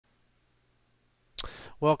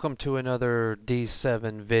Welcome to another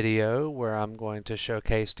D7 video where I'm going to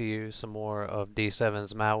showcase to you some more of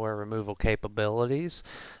D7's malware removal capabilities.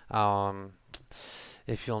 Um,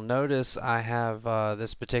 if you'll notice, I have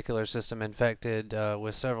this particular system infected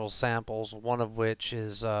with several samples, one of which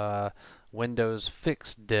is Windows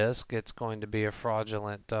fixed disk. It's going to be a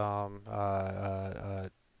fraudulent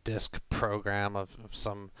disk program of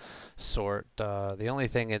some sort. The only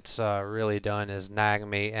thing it's really done is nag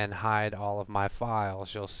me and hide all of my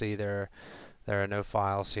files. You'll see there are no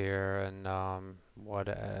files here, and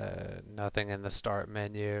nothing in the start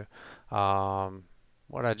menu.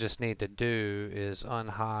 What I just need to do is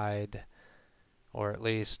unhide or at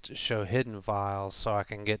least show hidden files so I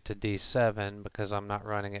can get to D7 because I'm not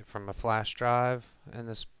running it from a flash drive in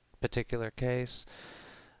this particular case.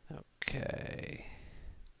 Okay.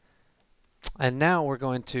 And now we're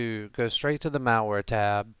going to go straight to the malware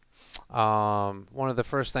tab. One of the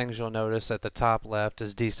first things you'll notice at the top left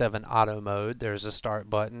is D7 Auto Mode. There's a start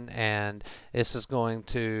button, and this is going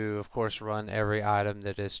to, of course, run every item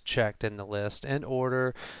that is checked in the list in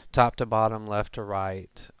order, top to bottom, left to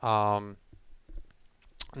right.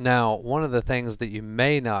 Now, one of the things that you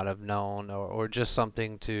may not have known, or just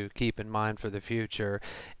something to keep in mind for the future,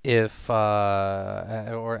 if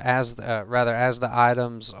or as rather as the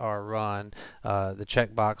items are run, the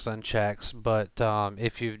checkbox unchecks. But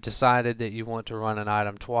if you've decided that you want to run an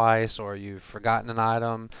item twice, or you've forgotten an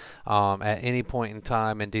item, at any point in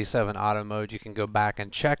time in D7 Auto Mode, you can go back and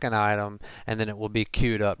check an item, and then it will be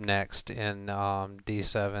queued up next in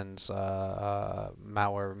D7's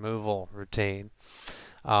malware removal routine.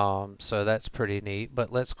 So that's pretty neat,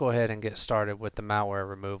 but let's go ahead and get started with the malware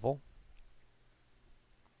removal.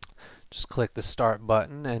 Just click the start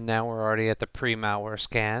button, and now we're already at the PreMalware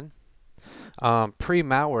Scan.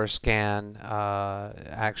 PreMalware Scan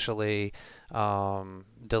actually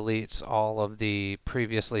deletes all of the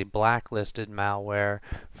previously blacklisted malware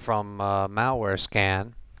from Malware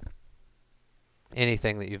Scan,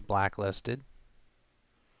 anything that you've blacklisted.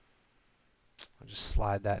 I'll just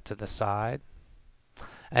slide that to the side.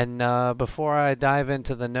 And before I dive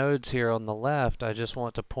into the nodes here on the left, I just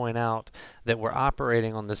want to point out that we're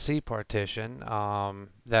operating on the C partition.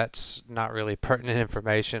 That's not really pertinent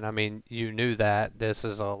information. I mean, you knew that. This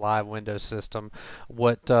is a live Windows system.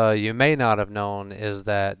 What you may not have known is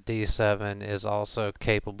that D7 is also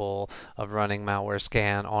capable of running malware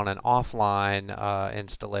scan on an offline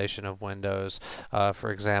installation of Windows.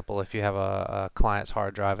 For example, if you have a client's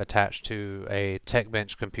hard drive attached to a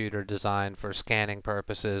TechBench computer designed for scanning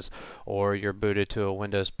purposes, or you're booted to a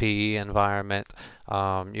Windows PE environment,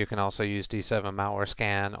 you can also use D7 Malware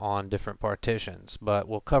Scan on different partitions, but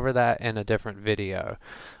we'll cover that in a different video.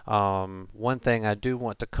 One thing I do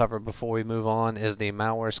want to cover before we move on is the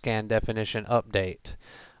Malware Scan definition update.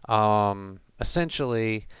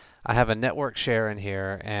 Essentially, I have a network share in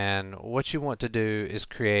here, and what you want to do is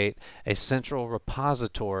create a central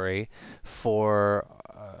repository for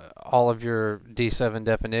all of your D7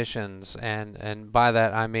 definitions, and by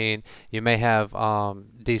that I mean you may have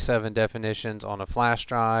D7 definitions on a flash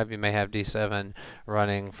drive, you may have D7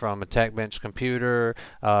 running from a TechBench computer,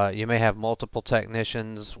 you may have multiple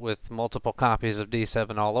technicians with multiple copies of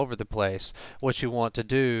D7 all over the place. What you want to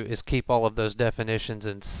do is keep all of those definitions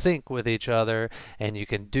in sync with each other, and you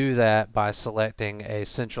can do that by selecting a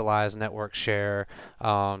centralized network share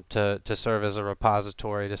to serve as a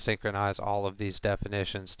repository to synchronize all of these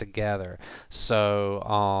definitions together. So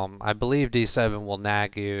I believe D7 will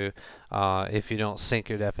nag you if you don't sync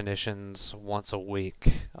your definitions once a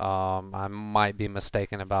week. I might be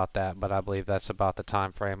mistaken about that, but I believe that's about the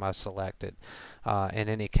time frame I've selected. In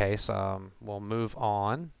any case, we'll move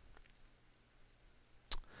on.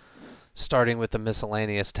 Starting with the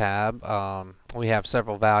Miscellaneous tab, we have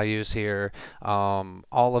several values here. All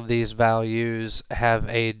of these values have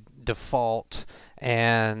a default,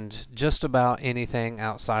 and just about anything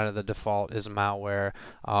outside of the default is malware,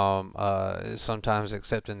 sometimes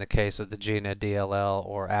except in the case of the GNet DLL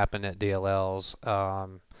or AppNet DLLs,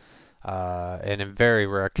 and in very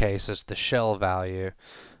rare cases the shell value,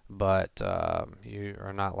 but you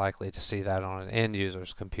are not likely to see that on an end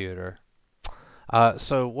user's computer.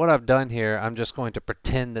 So what I've done here, I'm just going to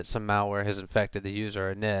pretend that some malware has infected the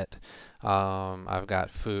user init. I've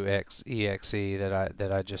got foo.exe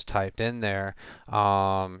that I just typed in there.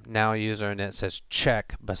 Now user init says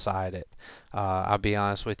check beside it. I'll be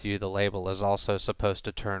honest with you, the label is also supposed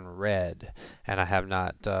to turn red, and I have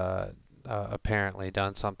not apparently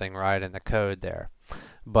done something right in the code there.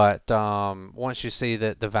 But once you see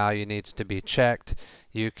that the value needs to be checked,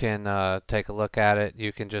 you can take a look at it.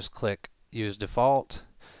 You can just click use default,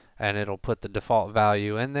 and it'll put the default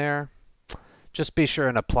value in there. Just be sure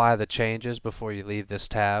and apply the changes before you leave this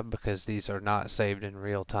tab because these are not saved in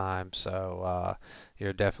real time. So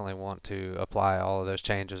you definitely want to apply all of those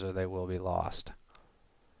changes or they will be lost.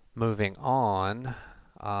 Moving on,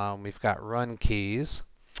 we've got run keys.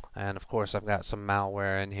 And of course, I've got some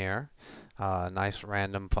malware in here. Nice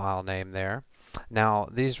random file name there. Now,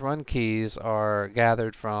 these run keys are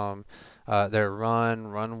gathered from their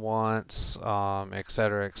run once,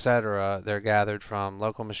 etc., etc. They're gathered from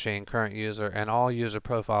local machine, current user, and all user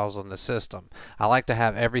profiles on the system. I like to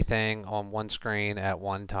have everything on one screen at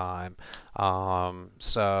one time.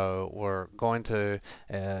 So we're going to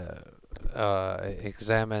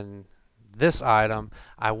examine this item.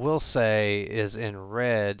 I will say is in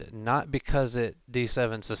red, not because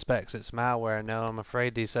D7 suspects it's malware. No, I'm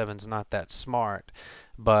afraid D7's not that smart,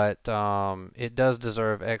 but it does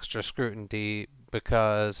deserve extra scrutiny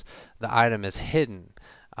because the item is hidden.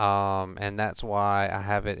 And that's why I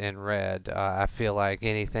have it in red. I feel like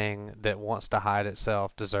anything that wants to hide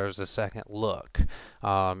itself deserves a second look.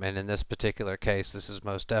 And in this particular case, this is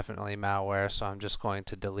most definitely malware, so I'm just going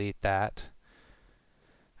to delete that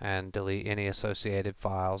and delete any associated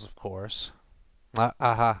files, of course.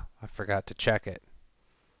 Aha, I forgot to check it.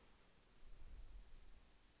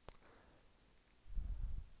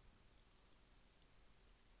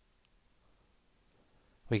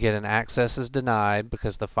 We get an access is denied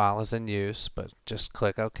because the file is in use, but just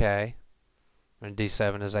click OK. And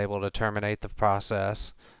D7 is able to terminate the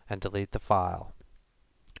process and delete the file.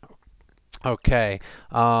 Okay,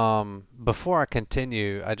 before I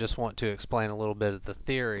continue, I just want to explain a little bit of the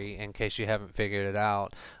theory in case you haven't figured it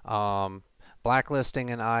out. Blacklisting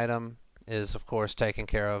an item is of course taken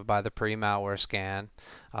care of by the PreMalware Scan.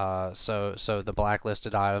 So the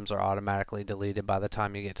blacklisted items are automatically deleted by the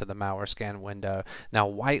time you get to the malware scan window. Now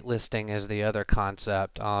whitelisting is the other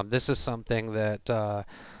concept. This is something that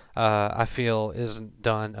I feel isn't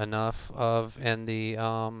done enough of in the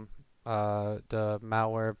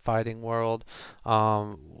malware fighting world.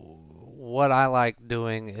 What I like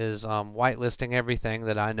doing is whitelisting everything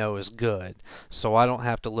that I know is good, so I don't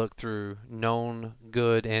have to look through known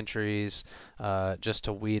good entries just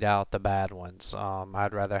to weed out the bad ones.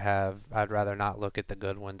 I'd rather not look at the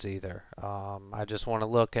good ones either. I just want to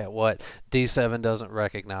look at what D7 doesn't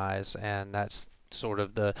recognize, and that's sort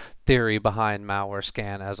of the theory behind malware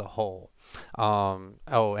scan as a whole.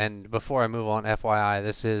 Oh, and before I move on, FYI,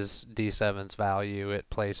 this is D7's value.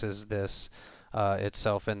 It places this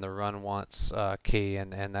itself in the run once key,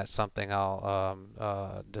 and that's something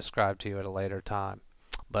I'll describe to you at a later time.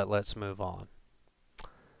 But let's move on.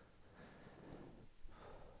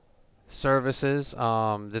 Services.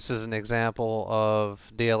 This is an example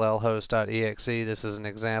of dllhost.exe. This is an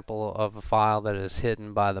example of a file that is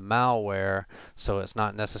hidden by the malware, so it's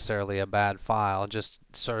not necessarily a bad file. It just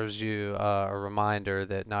serves you a reminder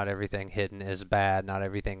that not everything hidden is bad, not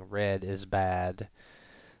everything red is bad.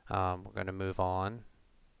 We're going to move on.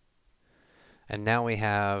 And now we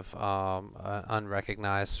have an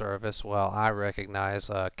unrecognized service. Well, I recognize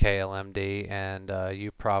KLMD, and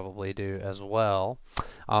you probably do as well.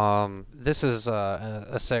 This is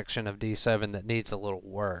a section of D7 that needs a little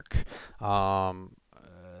work.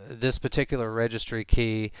 This particular registry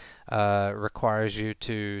key requires you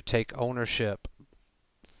to take ownership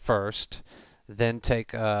first, then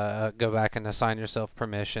go back and assign yourself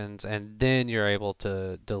permissions, and then you're able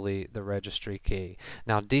to delete the registry key.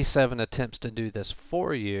 Now D7 attempts to do this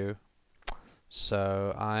for you,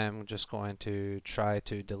 so I am just going to try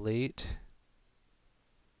to delete.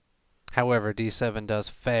 However, D7 does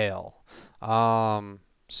fail. So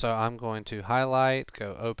I'm going to highlight,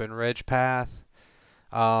 go open reg path.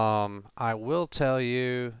 I will tell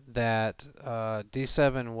you that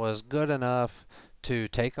D7 was good enough to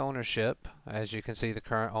take ownership. As you can see, the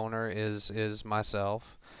current owner is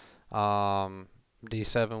myself.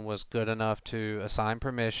 D7 was good enough to assign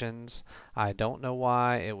permissions. I don't know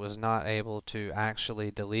why it was not able to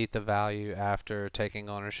actually delete the value after taking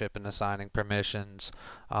ownership and assigning permissions.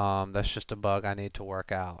 That's just a bug I need to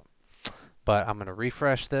work out. But I'm going to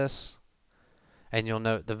refresh this, and you'll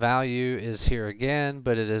note the value is here again,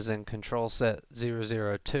 but it is in control set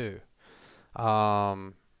 002.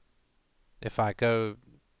 If I go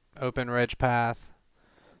open reg path,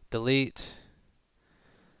 delete,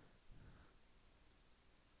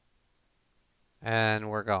 and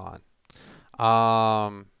we're gone.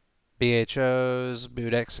 BHOs,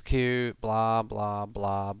 boot execute, blah, blah,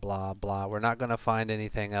 blah, blah, blah. We're not going to find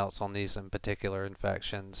anything else on these in particular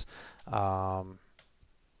infections.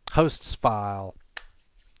 Hosts file.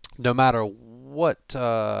 No matter what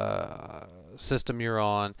system you're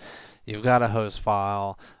on, you've got a host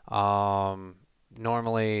file.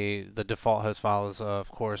 normally the default host file is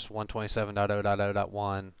of course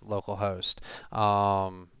 127.0.0.1 localhost.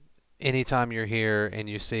 Anytime you're here and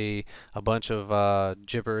you see a bunch of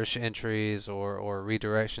gibberish entries or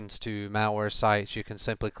redirections to malware sites, you can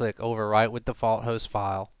simply click overwrite with default host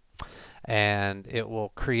file, and it will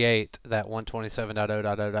create that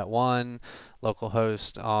 127.0.0.1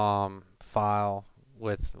 localhost file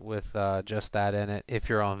with just that in it. If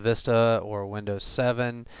you're on Vista or Windows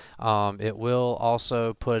 7, it will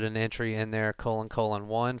also put an entry in there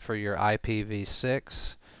 ::1 for your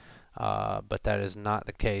IPv6. But that is not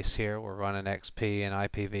the case here. We're running XP and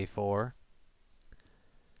IPv4.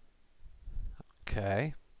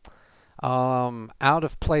 Okay. Out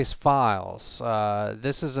of place files.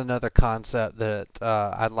 This is another concept that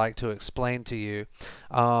I'd like to explain to you.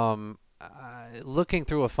 Looking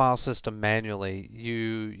through a file system manually,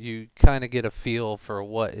 you kind of get a feel for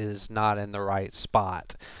what is not in the right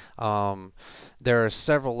spot. There are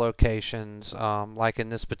several locations, like in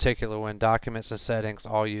this particular one, documents and settings,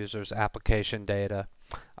 all users, application data.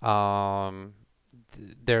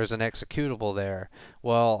 There's an executable there.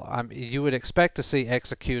 Well, you would expect to see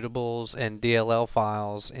executables and DLL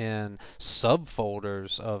files in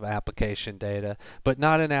subfolders of application data, but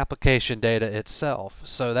not in application data itself.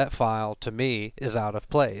 So that file, to me, is out of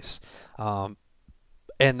place. And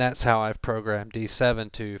that's how I've programmed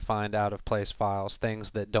D7 to find out of place files,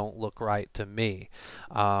 things that don't look right to me.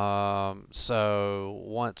 So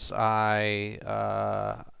once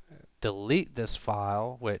I delete this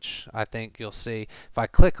file, which I think you'll see if I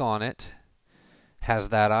click on it, has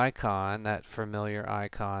that icon, that familiar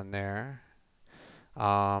icon there.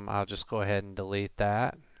 I'll just go ahead and delete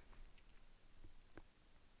that.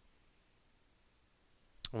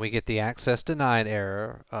 We get the access denied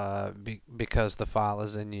error because the file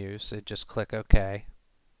is in use. So just click OK.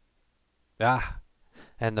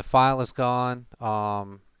 And the file is gone.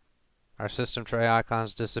 Our system tray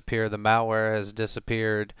icons disappear. The malware has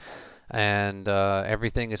disappeared. And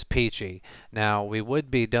everything is peachy. Now, we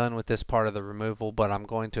would be done with this part of the removal, but I'm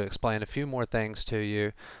going to explain a few more things to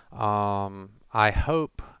you. I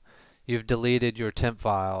hope you've deleted your temp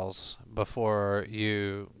files before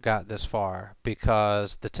you got this far,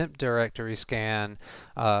 because the temp directory scan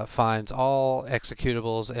finds all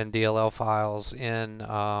executables and DLL files in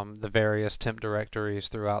the various temp directories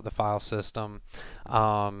throughout the file system.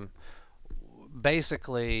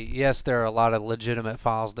 Basically, yes, there are a lot of legitimate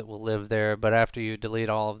files that will live there, but after you delete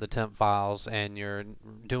all of the temp files and you're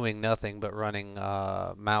doing nothing but running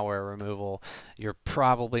malware removal, you're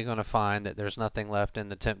probably going to find that there's nothing left in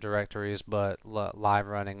the temp directories but live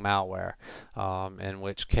running malware, in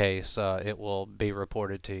which case it will be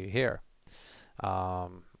reported to you here.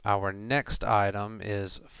 Our next item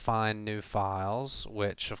is find new files,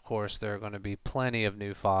 which of course there are going to be plenty of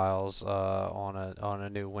new files on a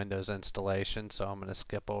new Windows installation, so I'm going to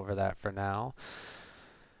skip over that for now.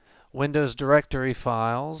 Windows directory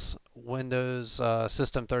files, Windows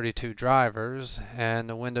System 32 drivers, and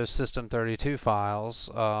the Windows System 32 files.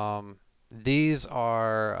 These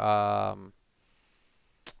are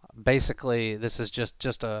basically, this is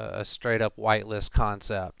just a straight up whitelist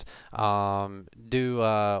concept.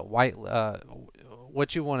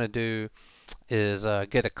 What you want to do is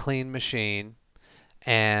get a clean machine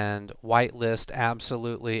and whitelist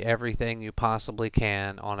absolutely everything you possibly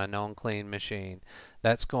can on a known clean machine.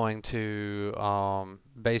 That's going to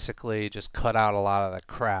basically just cut out a lot of the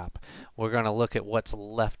crap. We're going to look at what's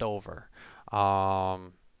left over.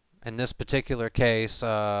 In this particular case,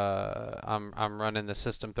 I'm running the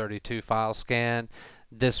System 32 file scan.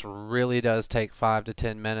 This really does take 5 to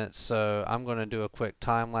 10 minutes, so I'm going to do a quick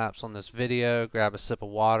time lapse on this video, grab a sip of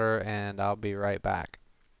water, and I'll be right back.